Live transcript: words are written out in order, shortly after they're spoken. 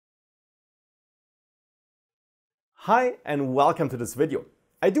Hi and welcome to this video.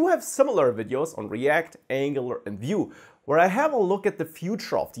 I do have similar videos on React, Angular and Vue where I have a look at the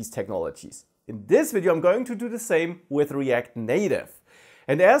future of these technologies. In this video I'm going to do the same with React Native.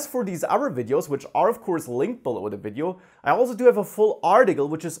 And as for these other videos, which are of course linked below the video, I also do have a full article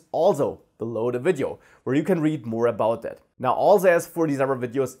which is also below the video where you can read more about that. Now also as for these other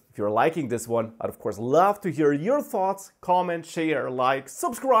videos, if you're liking this one, I'd of course love to hear your thoughts, comment, share, like,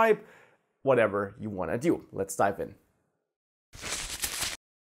 subscribe, whatever you want to do. Let's dive in.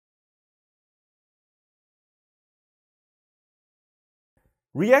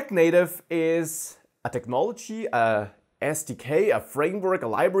 React Native is a technology, a SDK, a framework, a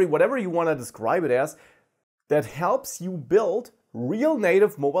library, whatever you want to describe it as, that helps you build real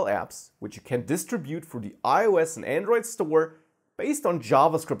native mobile apps, which you can distribute through the iOS and Android store based on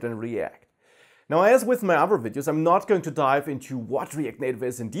JavaScript and React. Now, as with my other videos, I'm not going to dive into what React Native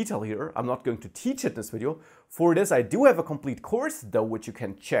is in detail here. I'm not going to teach it in this video. For this, I do have a complete course, though, which you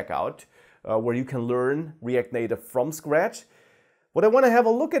can check out, where you can learn React Native from scratch. What I want to have a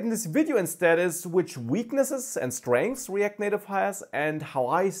look at in this video instead is which weaknesses and strengths React Native has and how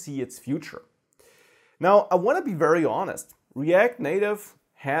I see its future. Now, I want to be very honest. React Native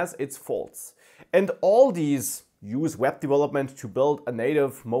has its faults. And all these use web development to build a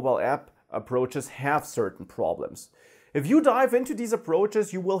native mobile app approaches have certain problems. If you dive into these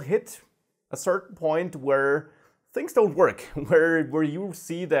approaches, you will hit a certain point where things don't work, where you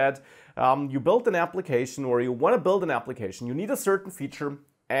see that you built an application or you want to build an application, you need a certain feature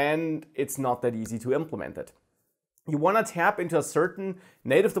and it's not that easy to implement it. You want to tap into a certain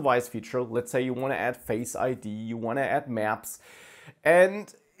native device feature, let's say you want to add Face ID, you want to add maps,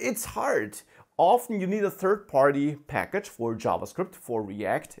 and it's hard. Often you need a third-party package for JavaScript, for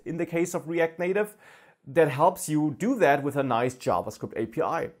React, in the case of React Native, that helps you do that with a nice JavaScript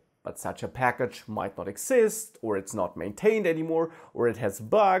API. But such a package might not exist, or it's not maintained anymore, or it has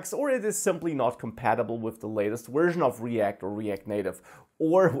bugs, or it is simply not compatible with the latest version of React or React Native,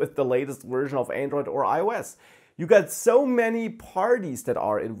 or with the latest version of Android or iOS. You got so many parties that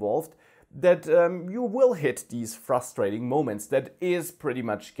are involved that you will hit these frustrating moments. That is pretty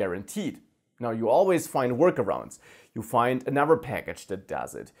much guaranteed. Now, you always find workarounds. You find another package that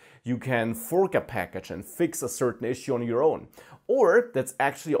does it. You can fork a package and fix a certain issue on your own. Or, that's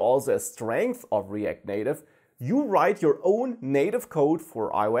actually also a strength of React Native, you write your own native code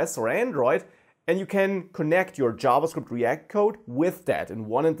for iOS or Android, and you can connect your JavaScript React code with that in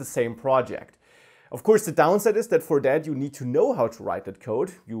one and the same project. Of course, the downside is that for that you need to know how to write that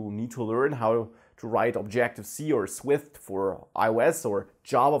code. You need to learn how to write Objective-C or Swift for iOS or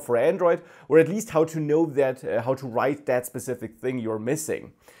Java for Android, or at least how to know that, how to write that specific thing you're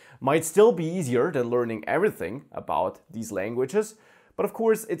missing. Might still be easier than learning everything about these languages, but of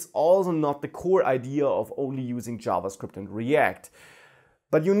course it's also not the core idea of only using JavaScript and React.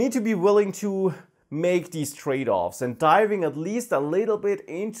 But you need to be willing to make these trade-offs, and diving at least a little bit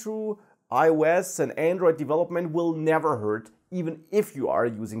into iOS and Android development will never hurt, even if you are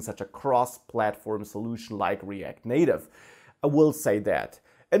using such a cross-platform solution like React Native. I will say that.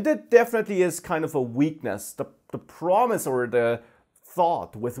 And that definitely is kind of a weakness. The promise or the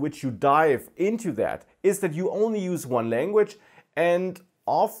thought with which you dive into that is that you only use one language, and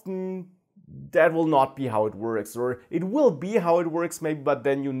often that will not be how it works, or it will be how it works maybe, but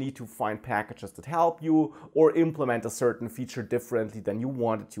then you need to find packages that help you or implement a certain feature differently than you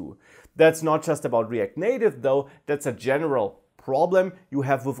wanted to. That's not just about React Native though, that's a general problem you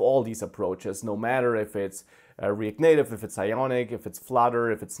have with all these approaches, no matter if it's React Native, if it's Ionic, if it's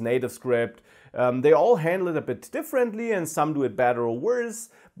Flutter, if it's NativeScript. They all handle it a bit differently and some do it better or worse,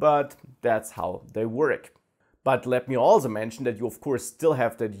 but that's how they work. But let me also mention that you of course still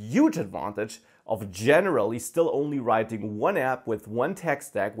have that huge advantage of generally still only writing one app with one tech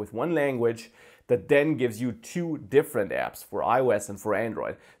stack, with one language, that then gives you two different apps for iOS and for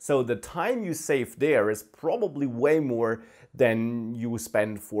Android. So the time you save there is probably way more than you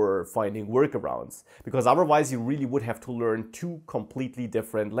spend for finding workarounds. Because otherwise you really would have to learn two completely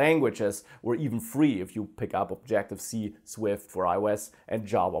different languages, or even three if you pick up Objective-C, Swift for iOS and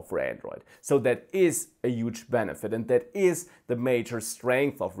Java for Android. So that is a huge benefit, and that is the major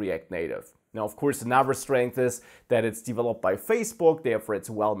strength of React Native. Now, of course, another strength is that it's developed by Facebook, therefore it's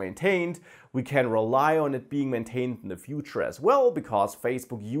well maintained. We can rely on it being maintained in the future as well, because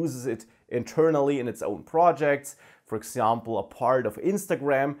Facebook uses it internally in its own projects. For example, a part of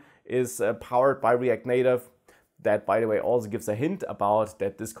Instagram is powered by React Native. That, by the way, also gives a hint about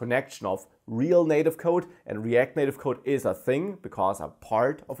that this connection of real native code and React Native code is a thing, because a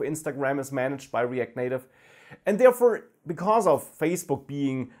part of Instagram is managed by React Native. And therefore, because of Facebook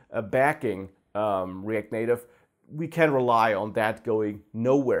being backing React Native, we can rely on that going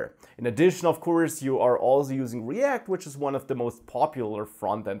nowhere. In addition, of course, you are also using React, which is one of the most popular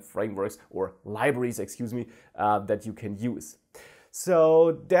front-end frameworks or libraries, that you can use.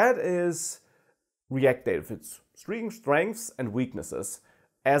 So that is React Native. Its strengths and weaknesses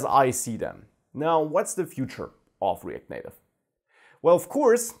as I see them. Now, what's the future of React Native? Well, of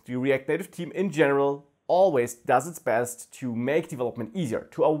course, the React Native team in general always does its best to make development easier,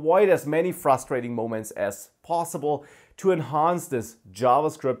 to avoid as many frustrating moments as possible, to enhance this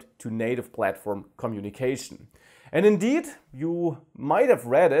JavaScript to native platform communication. And indeed, you might have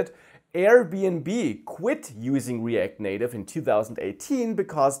read it, Airbnb quit using React Native in 2018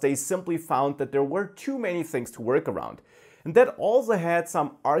 because they simply found that there were too many things to work around. And that also had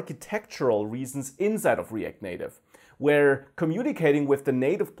some architectural reasons inside of React Native, where communicating with the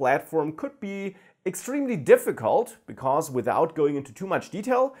native platform could be extremely difficult because, without going into too much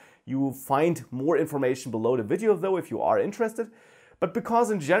detail, you find more information below the video though if you are interested, but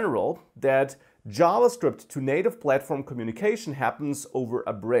because in general that JavaScript to native platform communication happens over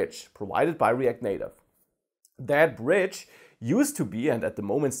a bridge provided by React Native. That bridge used to be, and at the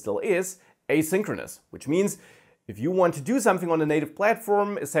moment still is, asynchronous, which means if you want to do something on the native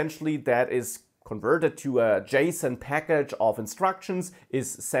platform, essentially that is converted to a JSON package of instructions, is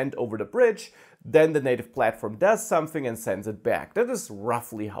sent over the bridge, then the native platform does something and sends it back. That is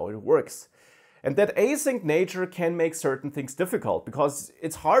roughly how it works. And that async nature can make certain things difficult because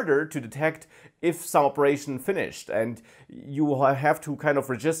it's harder to detect if some operation finished and you have to kind of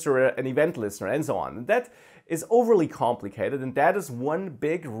register an event listener and so on. And that is overly complicated, and that is one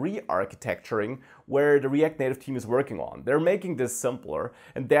big re-architecturing where the React Native team is working on. They're making this simpler,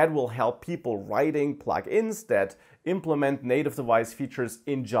 and that will help people writing plugins that implement native device features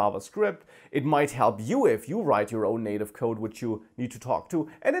in JavaScript. It might help you if you write your own native code which you need to talk to,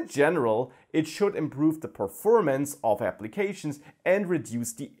 and in general, it should improve the performance of applications and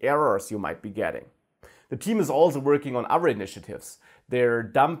reduce the errors you might be getting. The team is also working on other initiatives. They're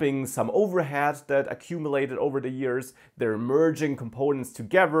dumping some overhead that accumulated over the years. They're merging components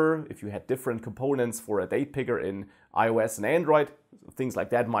together. If you had different components for a date picker in iOS and Android, things like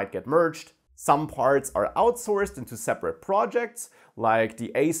that might get merged. Some parts are outsourced into separate projects, like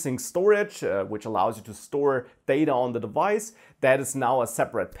the async storage, which allows you to store data on the device. That is now a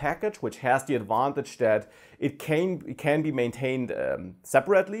separate package, which has the advantage that it can be maintained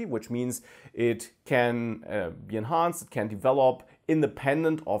separately, which means it can be enhanced, it can develop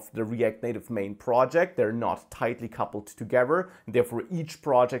independent of the React Native main project. They're not tightly coupled together, and therefore each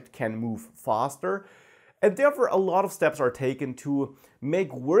project can move faster. And therefore a lot of steps are taken to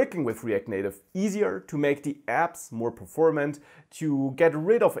make working with React Native easier, to make the apps more performant, to get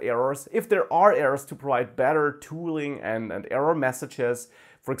rid of errors. If there are errors, to provide better tooling and error messages.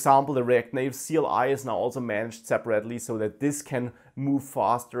 For example, the React Native CLI is now also managed separately so that this can move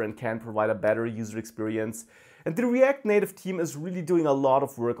faster and can provide a better user experience. And the React Native team is really doing a lot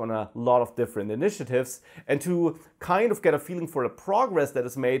of work on a lot of different initiatives. And to kind of get a feeling for the progress that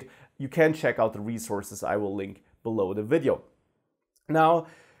is made, you can check out the resources I will link below the video. Now,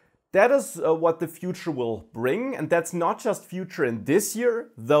 that is what the future will bring. And that's not just future in this year,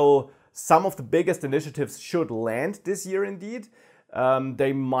 though some of the biggest initiatives should land this year indeed.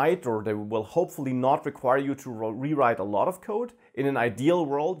 They might, or they will hopefully not require you to rewrite a lot of code. In an ideal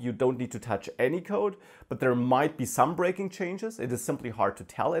world, you don't need to touch any code, but there might be some breaking changes. It is simply hard to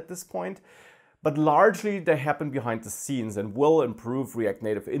tell at this point. But largely they happen behind the scenes and will improve React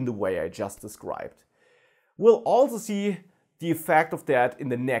Native in the way I just described. We'll also see the effect of that in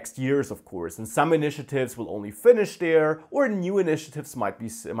the next years, of course, and some initiatives will only finish there, or new initiatives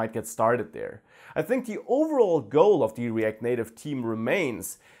might get started there. I think the overall goal of the React Native team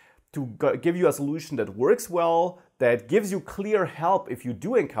remains to give you a solution that works well, that gives you clear help if you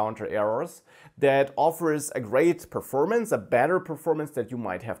do encounter errors, that offers a great performance, a better performance that you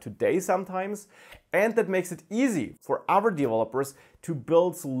might have today sometimes, and that makes it easy for other developers to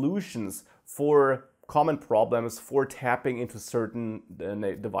build solutions for common problems, for tapping into certain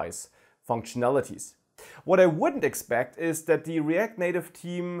device functionalities. What I wouldn't expect is that the React Native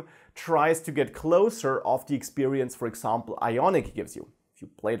team tries to get closer of the experience, for example, Ionic gives you. If you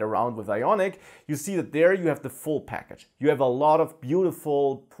played around with Ionic, you see that there you have the full package. You have a lot of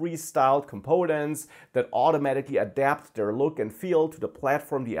beautiful pre-styled components that automatically adapt their look and feel to the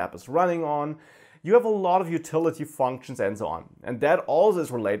platform the app is running on. You have a lot of utility functions and so on. And that also is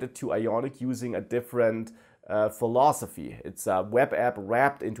related to Ionic using a different philosophy. It's a web app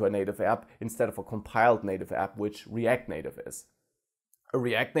wrapped into a native app instead of a compiled native app, which React Native is. A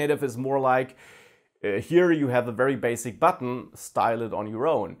React Native is more like, here you have a very basic button, style it on your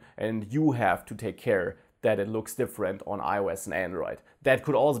own, and you have to take care that it looks different on iOS and Android. That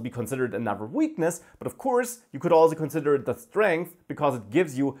could also be considered another weakness, but of course you could also consider it the strength because it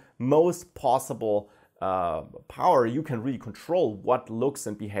gives you most possible power. You can really control what looks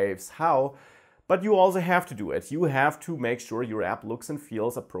and behaves how, but you also have to do it. You have to make sure your app looks and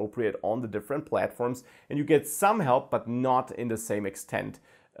feels appropriate on the different platforms, and you get some help, but not in the same extent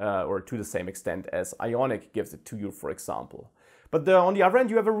or to the same extent as Ionic gives it to you, for example. But on the other end,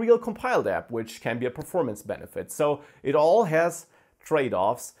 you have a real compiled app, which can be a performance benefit. So it all has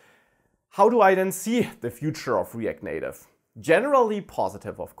trade-offs. How do I then see the future of React Native? Generally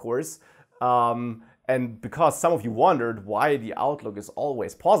positive, of course. And because some of you wondered why the outlook is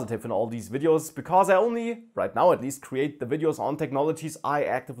always positive in all these videos, because I only, right now at least, create the videos on technologies I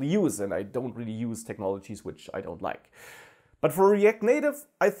actively use, and I don't really use technologies which I don't like. But for React Native,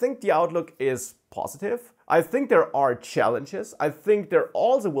 I think the outlook is positive. I think there are challenges. I think there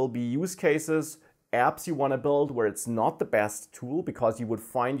also will be use cases, apps you want to build where it's not the best tool because you would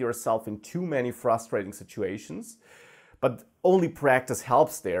find yourself in too many frustrating situations. But only practice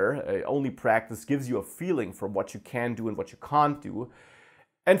helps there. Only practice gives you a feeling for what you can do and what you can't do.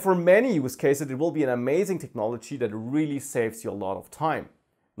 And for many use cases, it will be an amazing technology that really saves you a lot of time.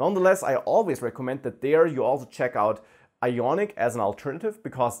 Nonetheless, I always recommend that there you also check out Ionic as an alternative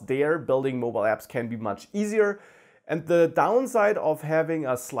because there building mobile apps can be much easier. And the downside of having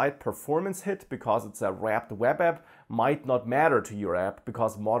a slight performance hit because it's a wrapped web app might not matter to your app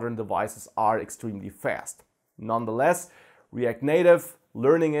because modern devices are extremely fast. Nonetheless, React Native,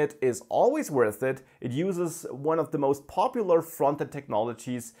 learning it is always worth it. It uses one of the most popular front-end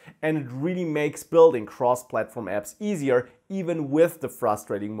technologies and it really makes building cross-platform apps easier, even with the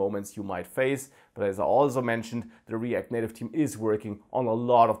frustrating moments you might face. But as I also mentioned, the React Native team is working on a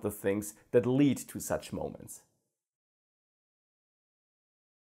lot of the things that lead to such moments.